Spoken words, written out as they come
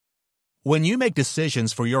When you make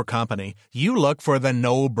decisions for your company, you look for the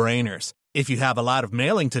no-brainers. If you have a lot of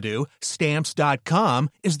mailing to do,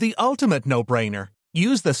 Stamps.com is the ultimate no-brainer.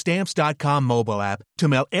 Use the Stamps.com mobile app to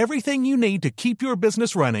mail everything you need to keep your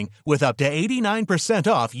business running with up to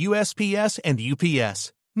 89% off USPS and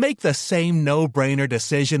UPS. Make the same no-brainer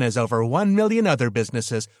decision as over 1 million other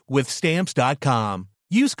businesses with Stamps.com.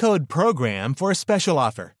 Use code PROGRAM for a special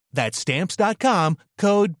offer. That's Stamps.com,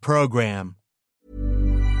 code PROGRAM.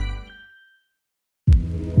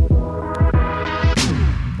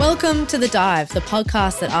 Welcome to The Dive, the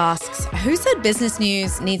podcast that asks, who said business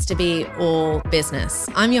news needs to be all business?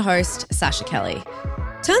 I'm your host, Sasha Kelly.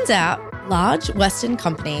 Turns out, large Western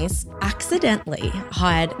companies accidentally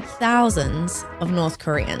hired thousands of North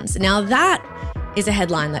Koreans. Now that is a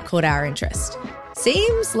headline that caught our interest.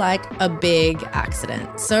 Seems like a big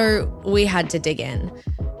accident, so we had to dig in.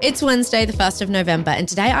 It's Wednesday, the 1st of November, and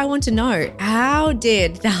today I want to know, how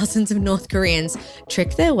did thousands of North Koreans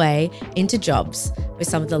trick their way into jobs with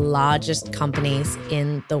some of the largest companies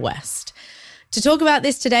in the West? To talk about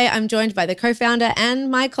this today, I'm joined by the co-founder and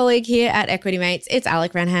my colleague here at Equity Mates. It's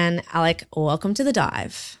Alec Renhan. Alec, welcome to The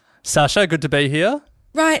Dive. Sasha, good to be here.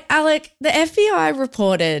 Right, Alec, the FBI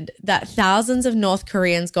reported that thousands of North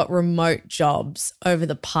Koreans got remote jobs over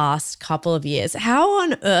the past couple of years. How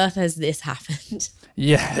on earth has this happened?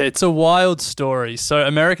 Yeah, it's a wild story. So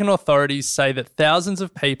American authorities say that thousands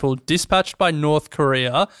of people dispatched by North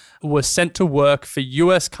Korea were sent to work for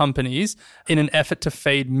US companies in an effort to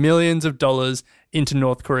feed millions of dollars into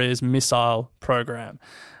North Korea's missile program.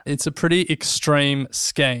 It's a pretty extreme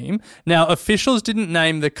scheme. Now, officials didn't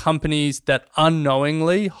name the companies that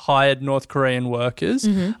unknowingly hired North Korean workers.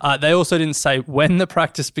 They also didn't say when the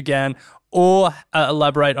practice began or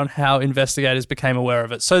elaborate on how investigators became aware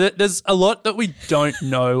of it. So there's a lot that we don't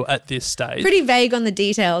know at this stage. Pretty vague on the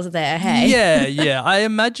details there, hey? Yeah. I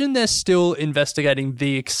imagine they're still investigating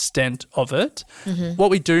the extent of it. What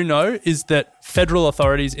we do know is that federal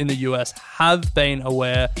authorities in the US have been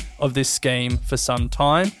aware of this scheme for some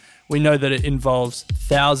time. We know that it involves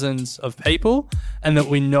thousands of people and that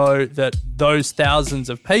we know that those thousands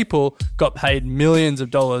of people got paid millions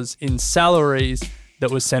of dollars in salaries that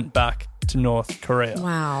was sent back to North Korea.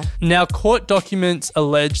 Wow. Now, court documents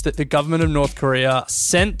allege that the government of North Korea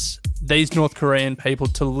sent these North Korean people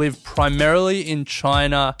to live primarily in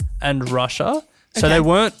China and Russia. So they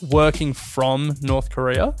weren't working from North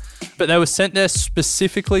Korea, but they were sent there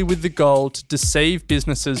specifically with the goal to deceive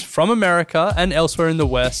businesses from America and elsewhere in the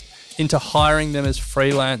West into hiring them as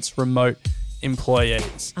freelance remote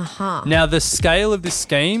employees. Now, the scale of this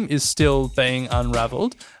scheme is still being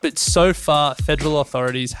unraveled, but so far, federal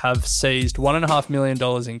authorities have seized $1.5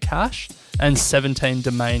 million in cash and 17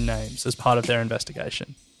 domain names as part of their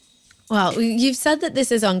investigation. Well, you've said that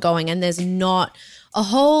this is ongoing and there's not a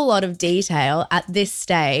whole lot of detail at this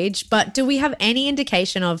stage, but do we have any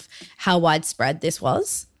indication of how widespread this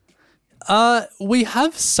was? We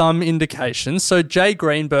have some indications. So Jay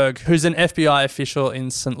Greenberg, who's an FBI official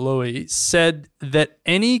in St. Louis, said that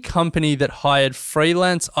any company that hired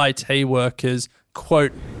freelance IT workers,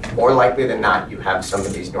 quote, more likely than not, you have some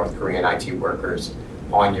of these North Korean IT workers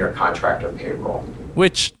on your contractor payroll.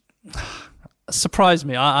 Which surprised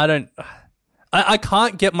me. I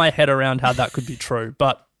can't get my head around how that could be true,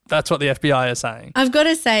 but that's what the FBI is saying. I've got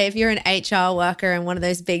to say, if you're an HR worker in one of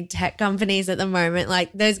those big tech companies at the moment,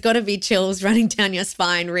 like there's got to be chills running down your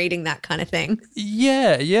spine reading that kind of thing.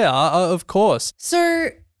 Yeah, of course. So,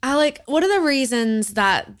 Alec, what are the reasons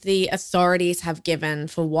that the authorities have given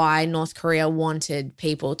for why North Korea wanted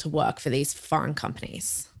people to work for these foreign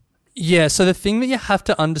companies? Yeah, so the thing that you have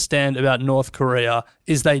to understand about North Korea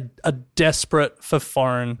is they are desperate for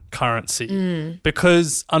foreign currency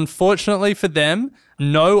because unfortunately for them,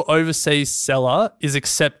 no overseas seller is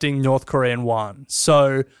accepting North Korean won.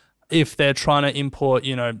 So if they're trying to import,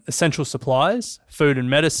 essential supplies, food and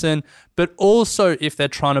medicine, but also if they're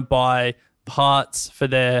trying to buy parts for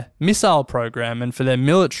their missile program and for their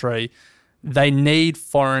military, they need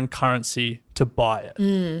foreign currency to buy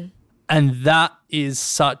it. And that is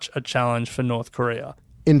such a challenge for North Korea.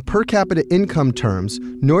 In per capita income terms,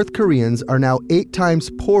 North Koreans are now 8 times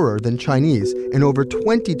poorer than Chinese and over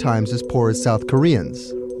 20 times as poor as South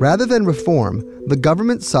Koreans. Rather than reform, the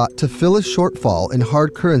government sought to fill a shortfall in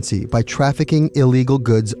hard currency by trafficking illegal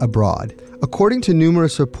goods abroad. According to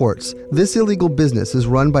numerous reports, this illegal business is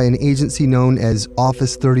run by an agency known as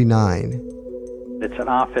Office 39. It's an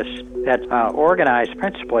office that's organized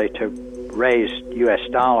principally to raise U.S.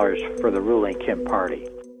 dollars for the ruling Kim party.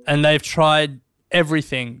 And they've tried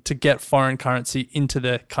everything to get foreign currency into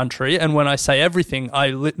the country. And when I say everything,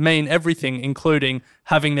 I mean everything, including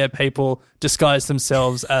having their people disguise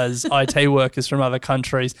themselves as IT workers from other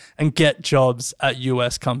countries and get jobs at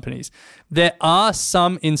US companies. There are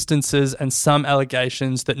some instances and some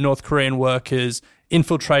allegations that North Korean workers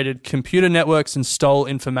infiltrated computer networks and stole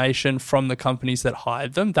information from the companies that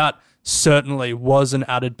hired them. That certainly was an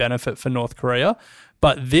added benefit for North Korea.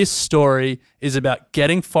 But this story is about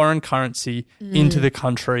getting foreign currency into the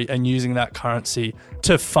country and using that currency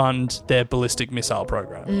to fund their ballistic missile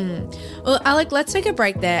program. Well, Alec, let's take a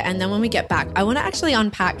break there. And then when we get back, I want to actually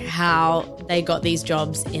unpack how they got these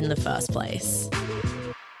jobs in the first place.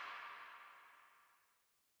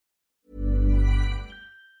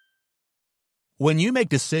 When you make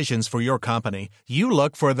decisions for your company, you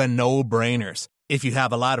look for the no-brainers. If you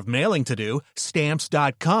have a lot of mailing to do,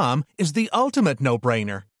 Stamps.com is the ultimate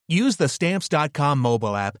no-brainer. Use the Stamps.com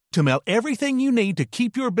mobile app to mail everything you need to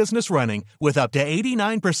keep your business running with up to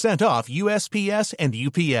 89% off USPS and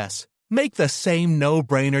UPS. Make the same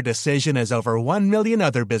no-brainer decision as over 1 million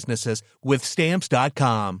other businesses with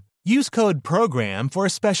Stamps.com. Use code PROGRAM for a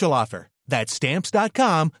special offer. That's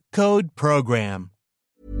Stamps.com, code PROGRAM.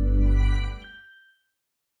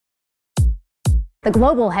 The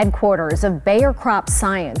global headquarters of Bayer Crop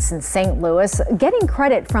Science in St. Louis getting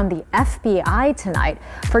credit from the FBI tonight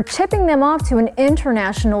for tipping them off to an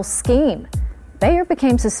international scheme. Bayer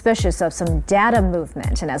became suspicious of some data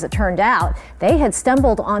movement, and as it turned out, they had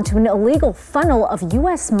stumbled onto an illegal funnel of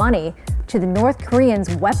U.S. money to the North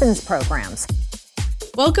Koreans' weapons programs.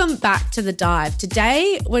 Welcome back to The Dive.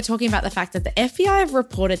 Today, we're talking about the fact that the FBI have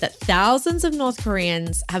reported that thousands of North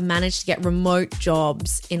Koreans have managed to get remote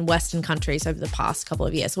jobs in Western countries over the past couple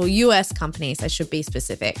of years. Well, US companies, I should be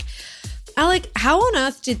specific. Alec, how on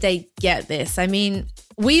earth did they get this? I mean,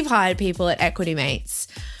 we've hired people at Equity Mates.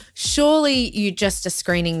 Surely you just are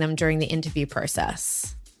screening them during the interview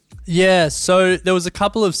process. Yeah, so there was a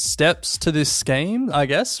couple of steps to this scheme, I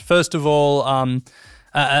guess. First of all,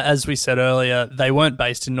 as we said earlier, they weren't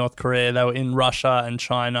based in North Korea. They were in Russia and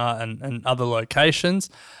China and other locations.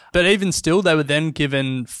 But even still, they were then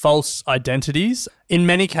given false identities. In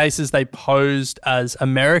many cases, they posed as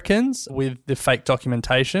Americans with the fake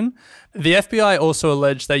documentation. The FBI also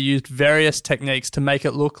alleged they used various techniques to make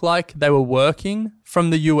it look like they were working from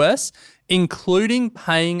the US, including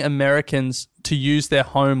paying Americans to use their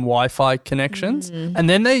home Wi-Fi connections. And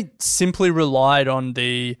then they simply relied on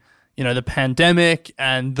the pandemic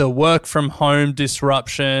and the work from home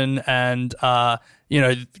disruption and,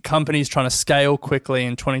 companies trying to scale quickly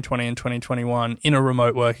in 2020 and 2021 in a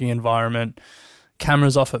remote working environment,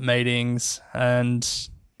 cameras off at meetings, and,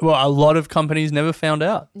 a lot of companies never found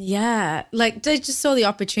out. Yeah, they just saw the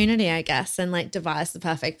opportunity, I guess, and devised the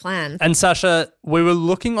perfect plan. And Sasha, we were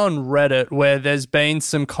looking on Reddit where there's been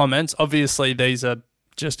some comments. Obviously, these are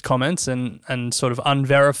just comments and sort of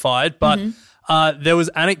unverified, but there was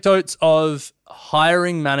anecdotes of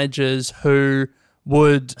hiring managers who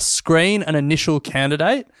would screen an initial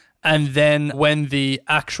candidate, and then when the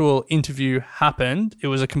actual interview happened, it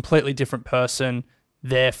was a completely different person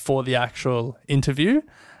there for the actual interview.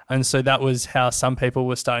 And so that was how some people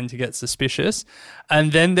were starting to get suspicious.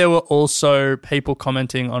 And then there were also people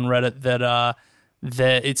commenting on Reddit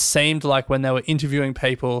that it seemed like when they were interviewing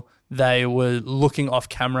people, they were looking off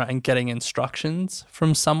camera and getting instructions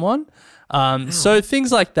from someone. So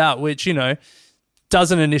things like that, which,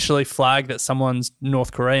 doesn't initially flag that someone's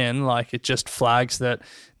North Korean, it just flags that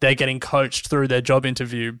they're getting coached through their job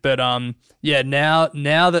interview. But now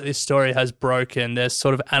that this story has broken, there's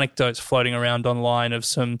sort of anecdotes floating around online of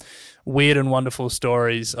some weird and wonderful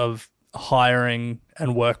stories of hiring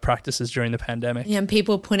and work practices during the pandemic. Yeah, and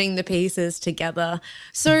people putting the pieces together.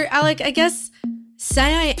 So, Alec, I guess,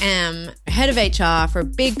 say I am head of HR for a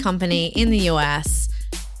big company in the US.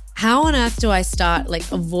 How on earth do I start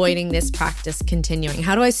avoiding this practice continuing?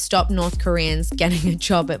 How do I stop North Koreans getting a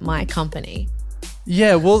job at my company?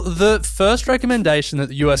 Yeah, well, the first recommendation that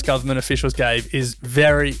the US government officials gave is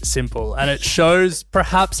very simple, and it shows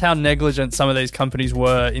perhaps how negligent some of these companies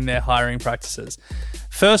were in their hiring practices.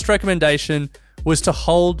 First recommendation was to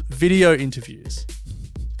hold video interviews.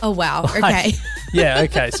 Oh, wow. Okay. Yeah,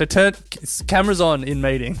 okay. So turn cameras on in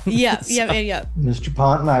meeting. Yeah. Mr.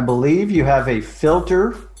 Ponton, I believe you have a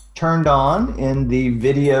filter turned on in the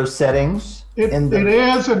video settings. It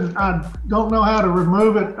is, and I don't know how to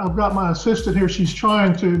remove it. I've got my assistant here. She's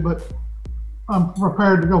trying to, but I'm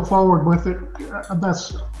prepared to go forward with it.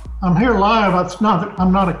 I'm here live.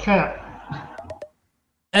 I'm not a cat.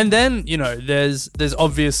 And then, there's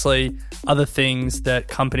obviously other things that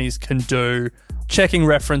companies can do checking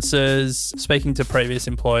references, speaking to previous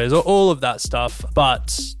employers, all of that stuff.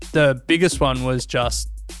 But the biggest one was just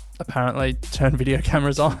apparently turn video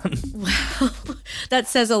cameras on. Wow. That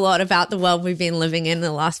says a lot about the world we've been living in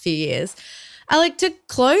the last few years. Alec, to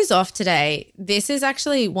close off today, this is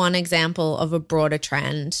actually one example of a broader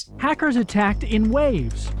trend. Hackers attacked in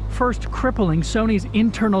waves, first crippling Sony's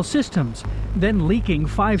internal systems, then leaking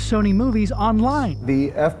 5 Sony movies online.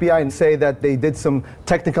 The FBI say that they did some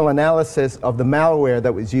technical analysis of the malware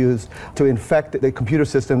that was used to infect the computer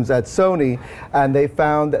systems at Sony, and they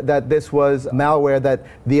found that this was malware that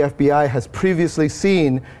the FBI has previously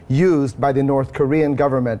seen used by the North Korean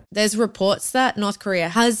government. There's reports that North Korea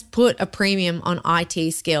has put a premium on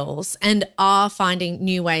IT skills and are finding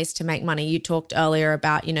new ways to make money. You talked earlier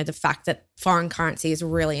about, the fact that foreign currency is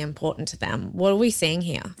really important to them. What are we seeing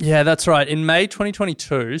here? Yeah, that's right. In May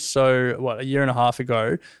 2022, so a year and a half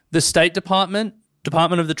ago, the State Department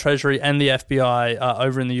of the Treasury and the FBI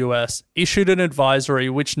over in the US issued an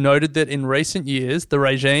advisory which noted that in recent years, the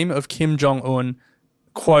regime of Kim Jong-un,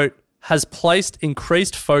 quote, has placed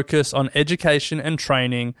increased focus on education and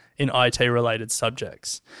training in IT-related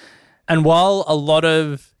subjects. And while a lot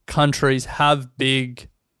of countries have big,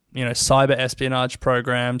 cyber espionage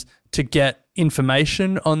programs to get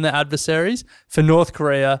information on their adversaries, for North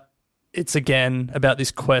Korea, it's again about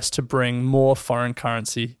this quest to bring more foreign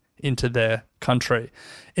currency into their country.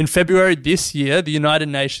 In February this year, the United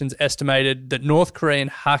Nations estimated that North Korean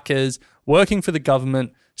hackers working for the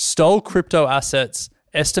government stole crypto assets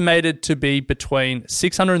estimated to be between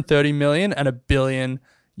 $630 million and $1 billion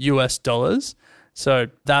US. So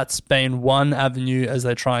that's been one avenue as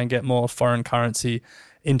they try and get more foreign currency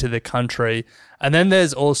into the country. And then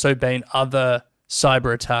there's also been other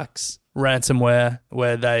cyber attacks, ransomware,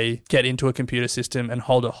 where they get into a computer system and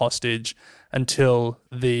hold it hostage until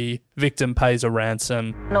the victim pays a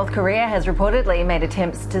ransom. North Korea has reportedly made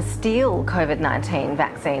attempts to steal COVID-19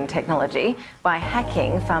 vaccine technology by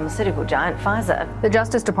hacking pharmaceutical giant Pfizer. The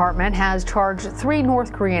Justice Department has charged 3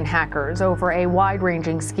 North Korean hackers over a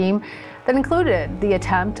wide-ranging scheme that included the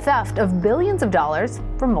attempt theft of billions of dollars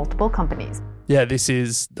from multiple companies. Yeah, this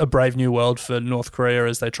is a brave new world for North Korea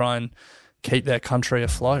as they try and keep their country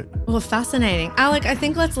afloat. Well, fascinating. Alec, I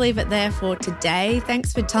think let's leave it there for today.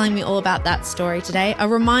 Thanks for telling me all about that story today. A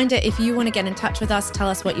reminder, if you want to get in touch with us, tell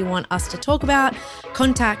us what you want us to talk about,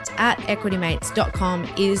 contact@equitymates.com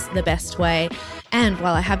is the best way. And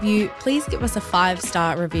while I have you, please give us a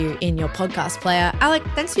 5-star review in your podcast player. Alec,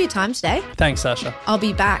 thanks for your time today. Thanks, Sasha. I'll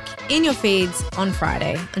be back in your feeds on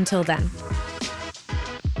Friday. Until then.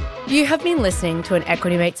 You have been listening to an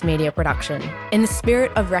Equity Mates Media production. In the spirit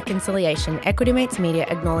of reconciliation, Equity Mates Media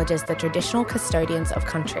acknowledges the traditional custodians of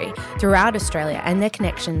country throughout Australia and their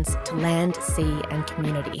connections to land, sea and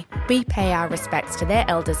community. We pay our respects to their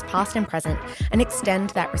elders past and present and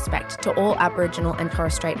extend that respect to all Aboriginal and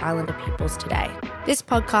Torres Strait Islander peoples today. This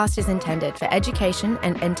podcast is intended for education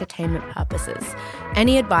and entertainment purposes.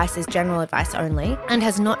 Any advice is general advice only and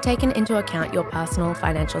has not taken into account your personal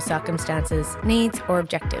financial circumstances, needs or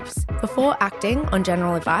objectives. Before acting on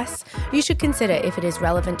general advice, you should consider if it is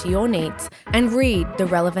relevant to your needs and read the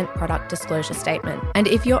relevant product disclosure statement. And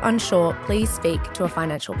if you're unsure, please speak to a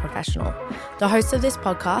financial professional. The hosts of this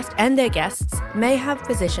podcast and their guests may have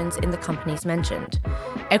positions in the companies mentioned.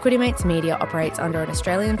 Equity Mates Media operates under an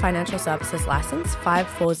Australian Financial Services Licence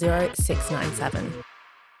 540697.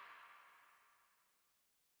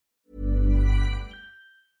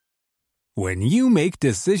 When you make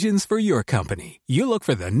decisions for your company, you look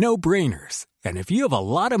for the no-brainers. And if you have a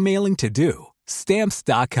lot of mailing to do,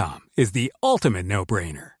 Stamps.com is the ultimate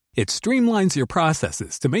no-brainer. It streamlines your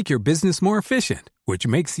processes to make your business more efficient, which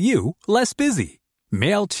makes you less busy.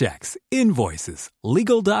 Mail checks, invoices,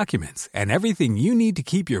 legal documents, and everything you need to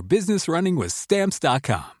keep your business running with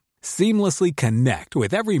Stamps.com. Seamlessly connect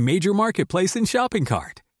with every major marketplace and shopping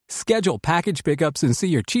cart. Schedule package pickups and see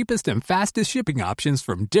your cheapest and fastest shipping options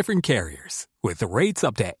from different carriers. With rates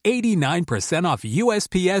up to 89% off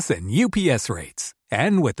USPS and UPS rates.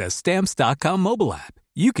 And with the Stamps.com mobile app,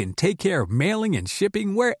 you can take care of mailing and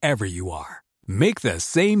shipping wherever you are. Make the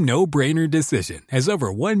same no-brainer decision as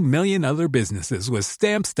over 1 million other businesses with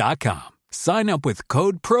Stamps.com. Sign up with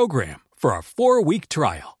code PROGRAM for a 4-week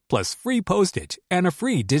trial, plus free postage and a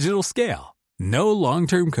free digital scale. No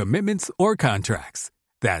long-term commitments or contracts.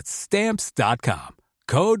 That's Stamps.com.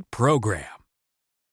 Code PROGRAM.